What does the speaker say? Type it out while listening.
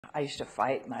I used to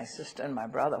fight my sister and my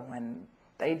brother when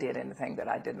they did anything that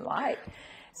I didn't like.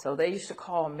 So they used to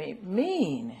call me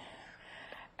mean.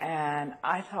 And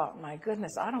I thought, my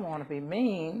goodness, I don't want to be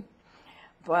mean.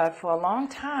 But for a long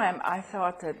time, I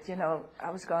thought that,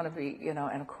 I was going to be,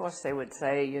 and of course they would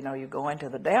say, you go into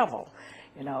the devil,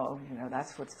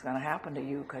 that's what's going to happen to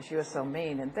you because you're so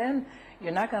mean. And then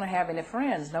you're not going to have any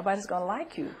friends. Nobody's going to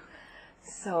like you.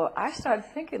 So I started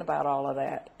thinking about all of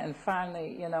that. And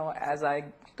finally, as I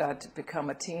got to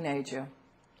become a teenager,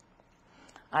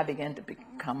 I began to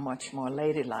become much more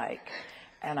ladylike.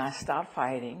 And I stopped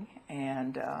fighting.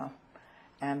 And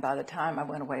by the time I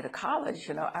went away to college,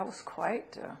 I was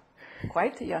quite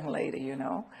the young lady,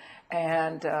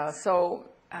 And so,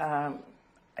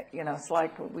 it's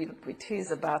like we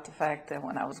tease about the fact that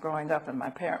when I was growing up, and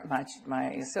my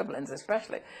siblings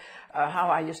especially, how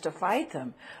I used to fight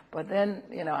them. But then,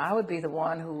 I would be the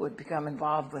one who would become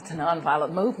involved with the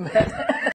nonviolent movement.